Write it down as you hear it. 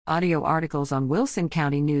Audio articles on Wilson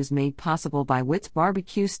County News made possible by Witt's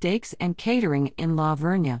Barbecue Steaks and Catering in La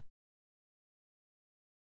Vernia.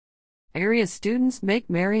 Area students make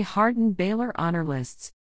Mary Hardin Baylor honor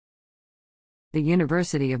lists. The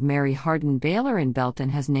University of Mary Hardin Baylor in Belton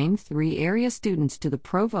has named 3 area students to the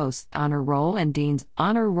Provost's Honor Roll and Dean's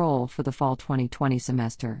Honor Roll for the fall 2020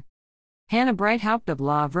 semester. Hannah Breithaupt of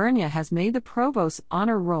La Vernia has made the Provost's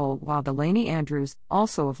Honor Roll, while Delaney Andrews,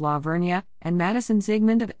 also of La Vernia, and Madison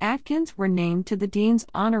Zygmunt of Atkins were named to the Dean's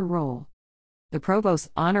Honor Roll. The Provost's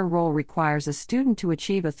Honor Roll requires a student to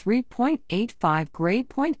achieve a 3.85 grade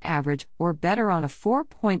point average or better on a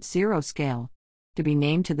 4.0 scale. To be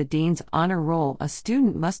named to the Dean's Honor Roll, a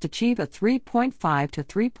student must achieve a 3.5 to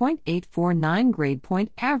 3.849 grade point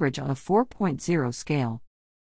average on a 4.0 scale.